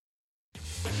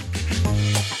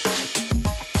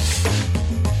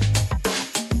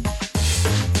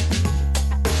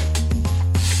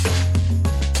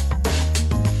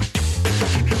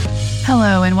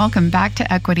Hello, and welcome back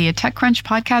to Equity, a TechCrunch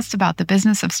podcast about the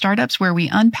business of startups where we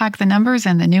unpack the numbers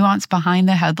and the nuance behind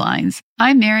the headlines.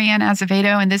 I'm Marianne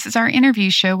Azevedo, and this is our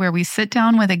interview show where we sit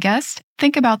down with a guest,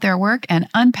 think about their work, and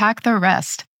unpack the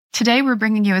rest. Today, we're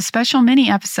bringing you a special mini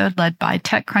episode led by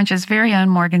TechCrunch's very own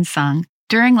Morgan Sung.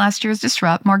 During last year's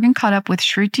Disrupt, Morgan caught up with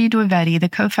Shruti Dwivedi, the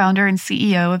co-founder and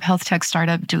CEO of health tech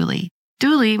startup Duly.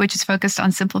 Duly, which is focused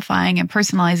on simplifying and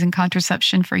personalizing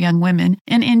contraception for young women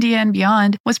in India and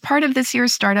beyond, was part of this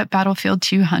year's Startup Battlefield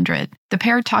 200. The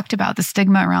pair talked about the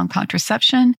stigma around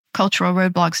contraception, cultural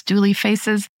roadblocks Duly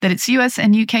faces that its US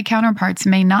and UK counterparts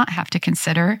may not have to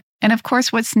consider, and of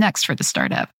course, what's next for the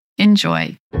startup.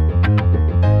 Enjoy.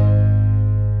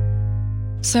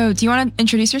 So, do you want to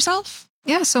introduce yourself?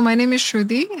 Yeah, so my name is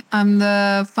Shruti. I'm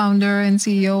the founder and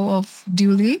CEO of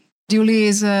Duly. Duly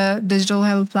is a digital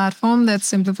health platform that's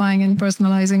simplifying and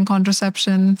personalizing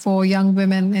contraception for young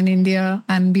women in India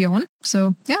and beyond.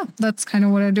 So yeah, that's kind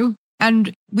of what I do.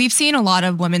 And we've seen a lot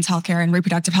of women's healthcare and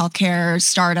reproductive healthcare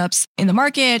startups in the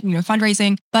market,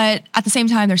 fundraising, but at the same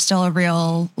time, there's still a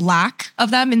real lack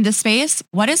of them in this space.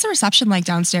 What is the reception like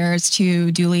downstairs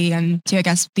to Duly and to, I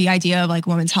guess, the idea of like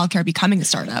women's healthcare becoming a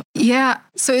startup? Yeah,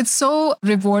 so it's so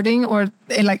rewarding or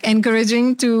like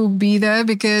encouraging to be there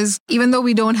because even though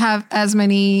we don't have as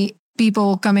many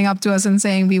people coming up to us and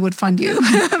saying we would fund you,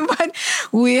 but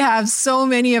we have so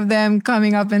many of them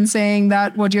coming up and saying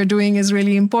that what you're doing is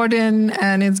really important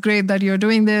and it's great that you're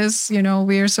doing this.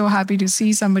 We're so happy to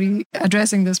see somebody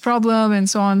addressing this problem and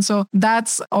so on. So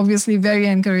that's obviously very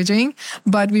encouraging,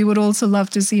 but we would also love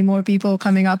to see more people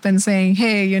coming up and saying,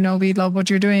 hey, we love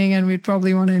what you're doing and we'd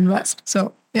probably want to invest.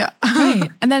 So yeah. Right.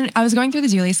 And then I was going through the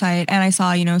Duly site and I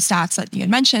saw, stats that you had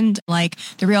mentioned, like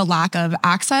the real lack of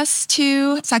access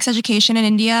to sex education in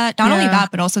India. Not only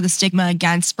that, but also the stigma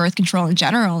against birth control in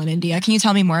general in India. Can you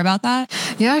tell me more about that?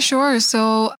 Yeah, sure.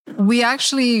 So we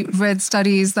actually read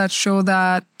studies that show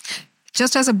that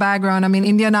just as a background,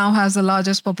 India now has the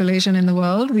largest population in the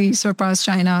world. We surpassed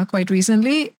China quite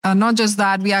recently. Not just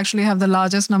that, we actually have the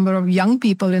largest number of young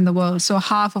people in the world. So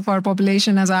half of our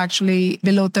population is actually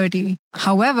below 30.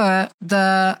 However,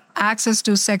 the access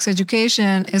to sex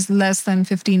education is less than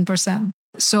 15%.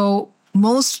 So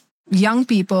most young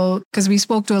people, because we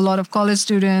spoke to a lot of college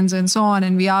students and so on,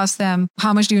 and we asked them,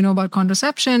 how much do you know about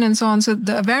contraception and so on? So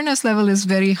the awareness level is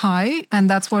very high, and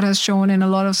that's what has shown in a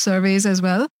lot of surveys as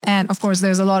well. And of course,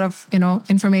 there's a lot of,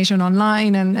 information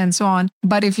online and so on.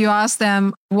 But if you ask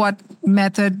them what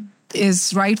method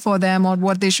is right for them or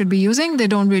what they should be using, they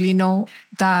don't really know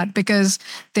that because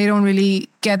they don't really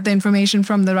get the information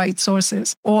from the right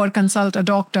sources or consult a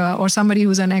doctor or somebody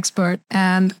who's an expert.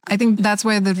 And I think that's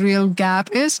where the real gap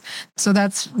is. So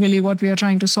that's really what we are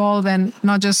trying to solve and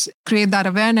not just create that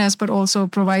awareness, but also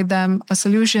provide them a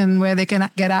solution where they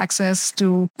can get access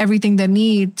to everything they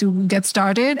need to get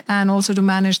started and also to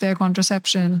manage their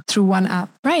contraception through one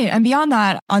app. Right. And beyond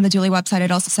that, on the Duly website,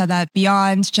 it also said that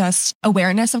beyond just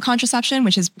awareness of contraception,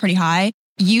 which is pretty high,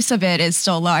 use of it is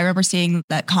still low. I remember seeing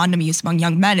that condom use among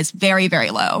young men is very,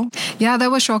 very low. Yeah, that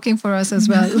was shocking for us as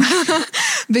well.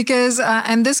 Because,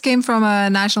 and this came from a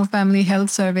National Family Health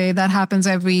Survey that happens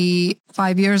every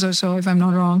 5 years or so, if I'm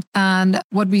not wrong. And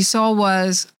what we saw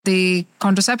was the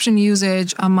contraception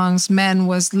usage amongst men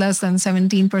was less than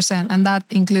 17%. And that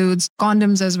includes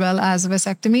condoms as well as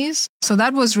vasectomies. So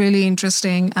that was really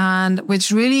interesting. And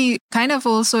which really kind of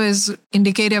also is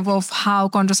indicative of how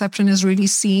contraception is really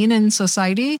seen in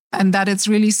society and that it's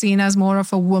really seen as more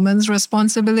of a woman's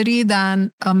responsibility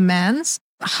than a man's.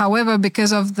 However,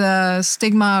 because of the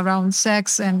stigma around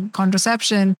sex and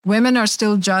contraception, women are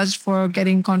still judged for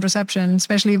getting contraception,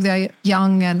 especially if they're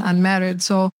young and unmarried.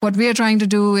 So what we are trying to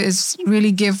do is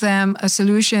really give them a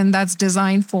solution that's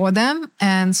designed for them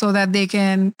and so that they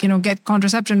can, get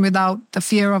contraception without the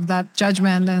fear of that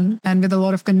judgment and with a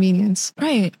lot of convenience.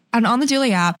 Right. And on the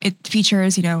Duly app, it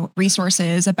features,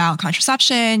 resources about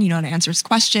contraception, and answers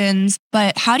questions.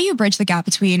 But how do you bridge the gap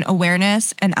between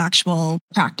awareness and actual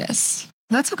practice?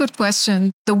 That's a good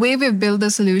question. The way we've built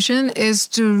the solution is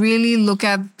to really look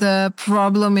at the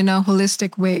problem in a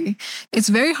holistic way. It's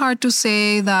very hard to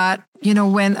say that,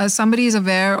 when somebody is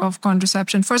aware of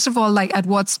contraception, first of all, like at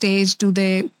what stage do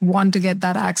they want to get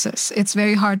that access? It's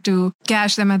very hard to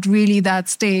catch them at really that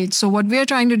stage. So what we're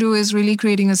trying to do is really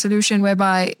creating a solution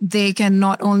whereby they can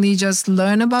not only just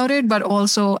learn about it, but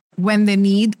also when they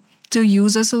need to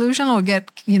use a solution or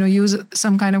use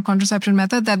some kind of contraception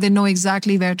method, that they know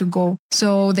exactly where to go.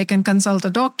 So they can consult a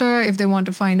doctor if they want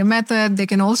to find a method. They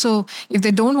can also, if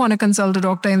they don't want to consult a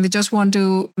doctor and they just want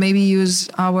to maybe use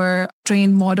our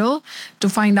trained model to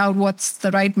find out what's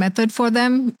the right method for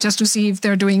them, just to see if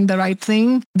they're doing the right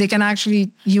thing, they can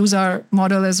actually use our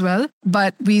model as well.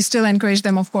 But we still encourage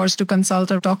them, of course, to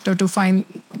consult a doctor to find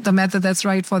the method that's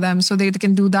right for them. So they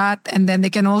can do that. And then they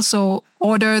can also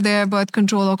order their birth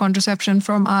control or contraception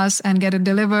from us and get it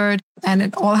delivered. And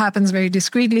it all happens very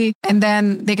discreetly. And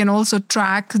then they can also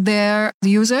track their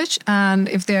usage and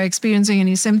if they're experiencing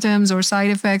any symptoms or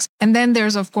side effects. And then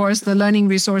there's, of course, the learning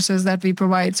resources that we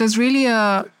provide. So it's really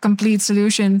a complete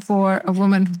solution for a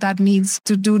woman that needs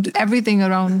to do everything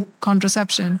around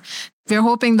contraception. We're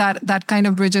hoping that that kind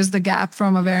of bridges the gap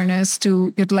from awareness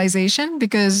to utilization,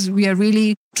 because we are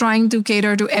really trying to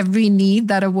cater to every need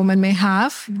that a woman may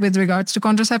have with regards to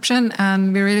contraception.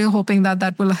 And we're really hoping that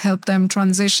that will help them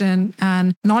transition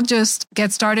and not just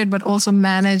get started, but also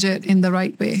manage it in the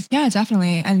right way. Yeah,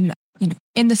 definitely. And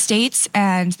in the States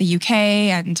and the UK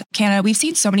and Canada, we've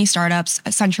seen so many startups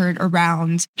centered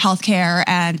around healthcare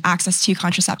and access to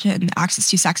contraception, access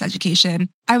to sex education.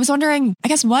 I was wondering, I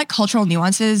guess, what cultural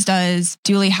nuances does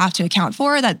Duly have to account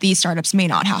for that these startups may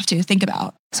not have to think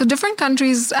about? So different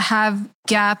countries have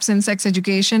gaps in sex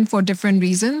education for different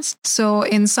reasons. So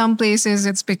in some places,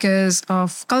 it's because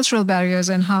of cultural barriers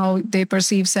and how they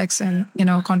perceive sex and,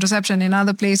 contraception. In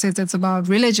other places, it's about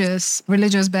religious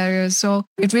barriers. So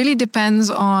it really depends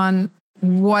on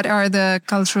what are the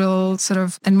cultural sort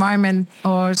of environment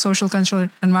or social cultural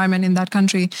environment in that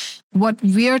country. What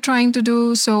we are trying to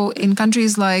do, so in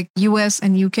countries like US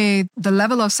and UK, the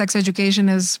level of sex education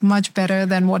is much better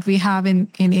than what we have in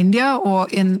India or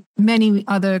in many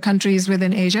other countries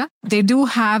within Asia. They do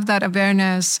have that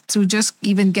awareness to just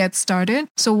even get started.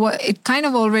 So it kind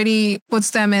of already puts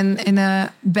them in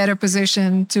a better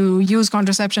position to use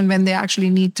contraception when they actually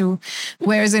need to.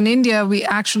 Whereas in India, we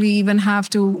actually even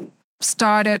have to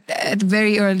start at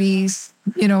very early,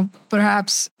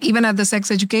 perhaps even at the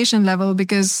sex education level,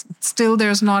 because still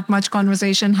there's not much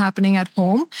conversation happening at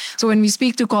home. So when we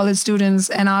speak to college students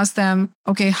and ask them,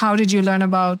 okay, how did you learn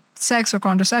about sex or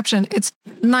contraception? It's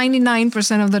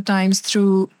 99% of the times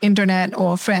through internet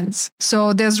or friends.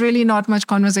 So there's really not much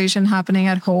conversation happening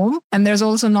at home. And there's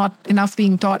also not enough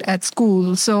being taught at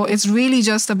school. So it's really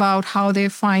just about how they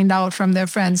find out from their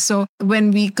friends. So when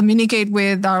we communicate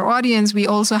with our audience, we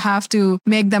also have to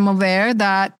make them aware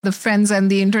that the friends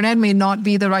and the internet may not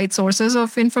be the right sources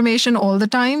of information all the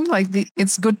time.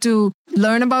 It's good to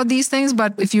learn about these things,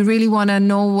 but if you really want to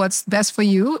know what's best for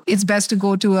you, it's best to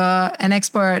go to an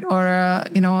expert or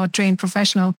a trained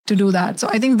professional to do that. So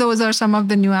I think those are some of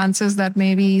the nuances that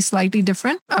may be slightly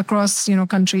different across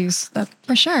countries.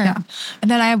 For sure. Yeah. And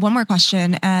then I have one more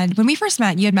question. And when we first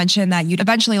met, you had mentioned that you'd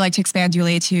eventually like to expand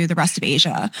Duly to the rest of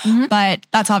Asia, but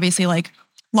that's obviously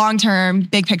long-term,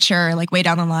 big picture, way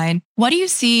down the line. What do you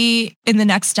see in the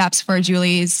next steps for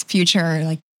Duly's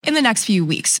future, in the next few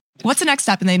weeks? What's the next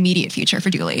step in the immediate future for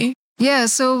Duly? Yeah,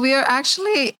 so we are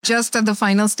actually just at the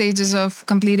final stages of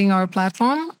completing our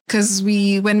platform, because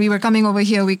when we were coming over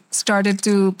here, we started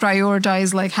to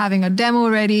prioritize having a demo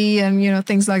ready and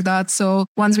things like that. So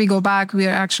once we go back, we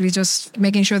are actually just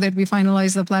making sure that we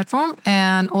finalize the platform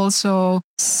and also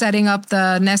setting up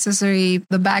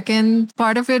the back-end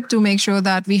part of it to make sure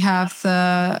that we have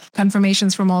the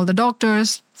confirmations from all the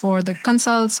doctors for the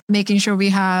consults, making sure we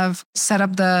have set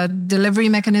up the delivery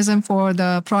mechanism for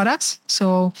the products.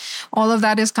 So all of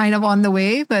that is kind of on the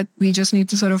way, but we just need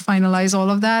to sort of finalize all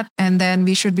of that, and then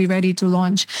we should be ready to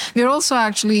launch. We're also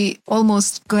actually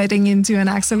almost getting into an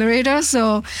accelerator,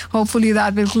 so hopefully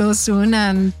that will close soon.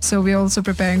 And so we're also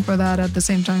preparing for that at the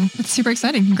same time. That's super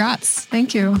exciting. Congrats.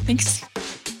 Thank you. Thanks.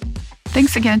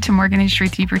 Thanks again to Morgan and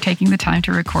Shruti for taking the time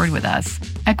to record with us.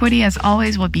 Equity, as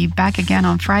always, will be back again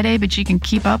on Friday, but you can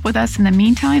keep up with us in the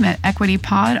meantime at Equity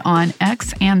Pod on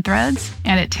X and Threads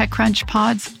and at TechCrunch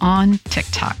Pods on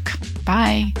TikTok.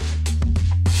 Bye.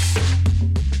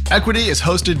 Equity is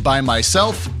hosted by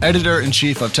myself,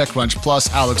 Editor-in-Chief of TechCrunch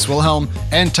Plus, Alex Wilhelm,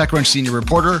 and TechCrunch Senior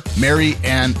Reporter, Mary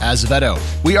Ann Azevedo.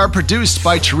 We are produced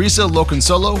by Teresa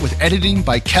Loconsolo with editing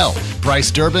by Kel.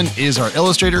 Bryce Durbin is our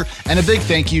illustrator, and a big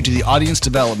thank you to the audience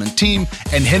development team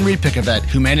and Henry Picavet,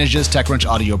 who manages TechCrunch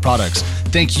audio products.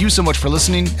 Thank you so much for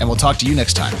listening, and we'll talk to you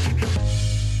next time.